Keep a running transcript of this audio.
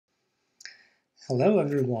Hello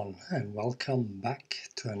everyone and welcome back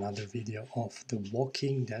to another video of The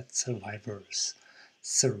Walking Dead Survivors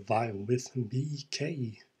Survive with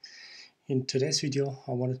Biikej. In today's video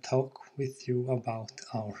I want to talk with you about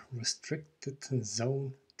our restricted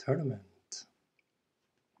zone tournament.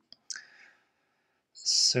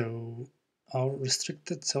 So our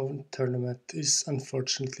restricted zone tournament is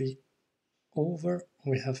unfortunately over.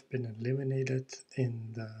 We have been eliminated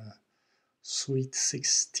in the Sweet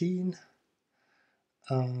 16.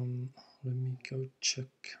 Let me go check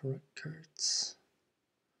records.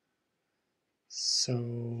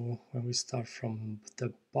 So when we start from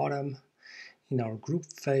the bottom, in our group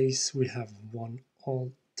phase we have won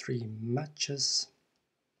all 3 matches.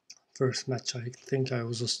 First match I think I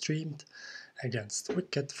also streamed against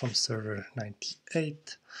Wicked from server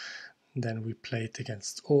 98. Then we played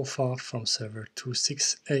against Ofa from server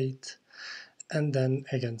 268 and then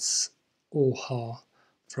against Oha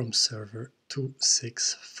from server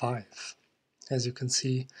 265. As you can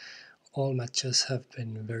see, all matches have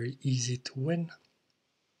been very easy to win.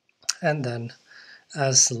 And then,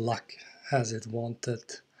 as luck has it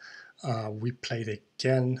wanted, we played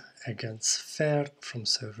again against Fair from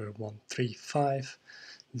server 135.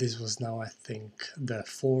 This was now, I think, the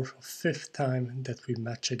 4th or 5th time that we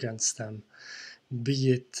match against them,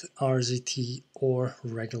 be it RZT or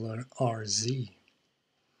regular RZ.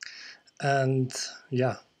 And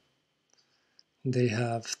yeah, they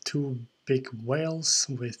have 2 big whales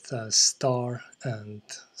with Star and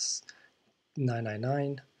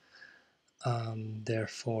 999.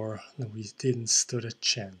 Therefore, we didn't stand a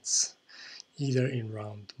chance, either in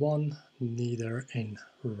round 1, neither in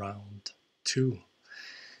round 2.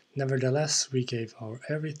 Nevertheless, we gave our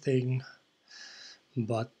everything,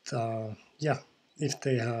 but yeah, if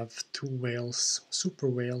they have 2 whales, super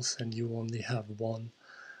whales, and you only have 1,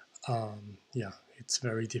 yeah, it's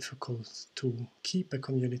very difficult to keep a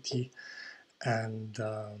community and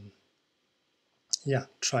yeah,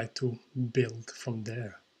 try to build from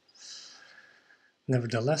there.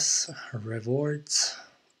 Nevertheless, rewards,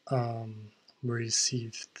 we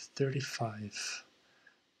received 35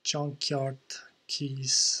 junkyard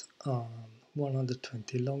keys,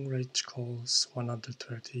 120 long range calls,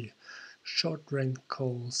 130 short range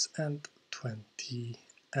calls, and 20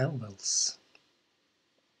 anvils.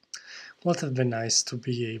 Would have been nice to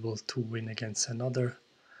be able to win against another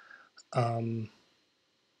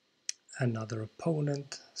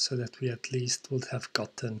opponent, so that we at least would have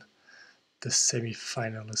gotten the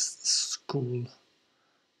semi-finalist school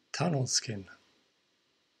tunnel skin.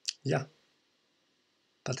 Yeah,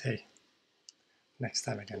 but hey, next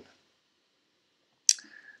time again.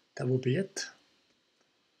 That will be it.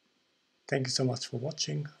 Thank you so much for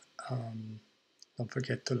watching. Don't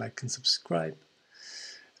forget to like and subscribe.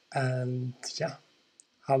 And yeah,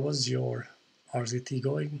 how was your RZT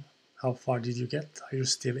going? How far did you get? Are you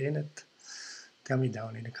still in it? Tell me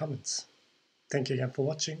down in the comments. Thank you again for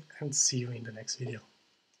watching and see you in the next video.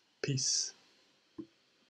 Peace.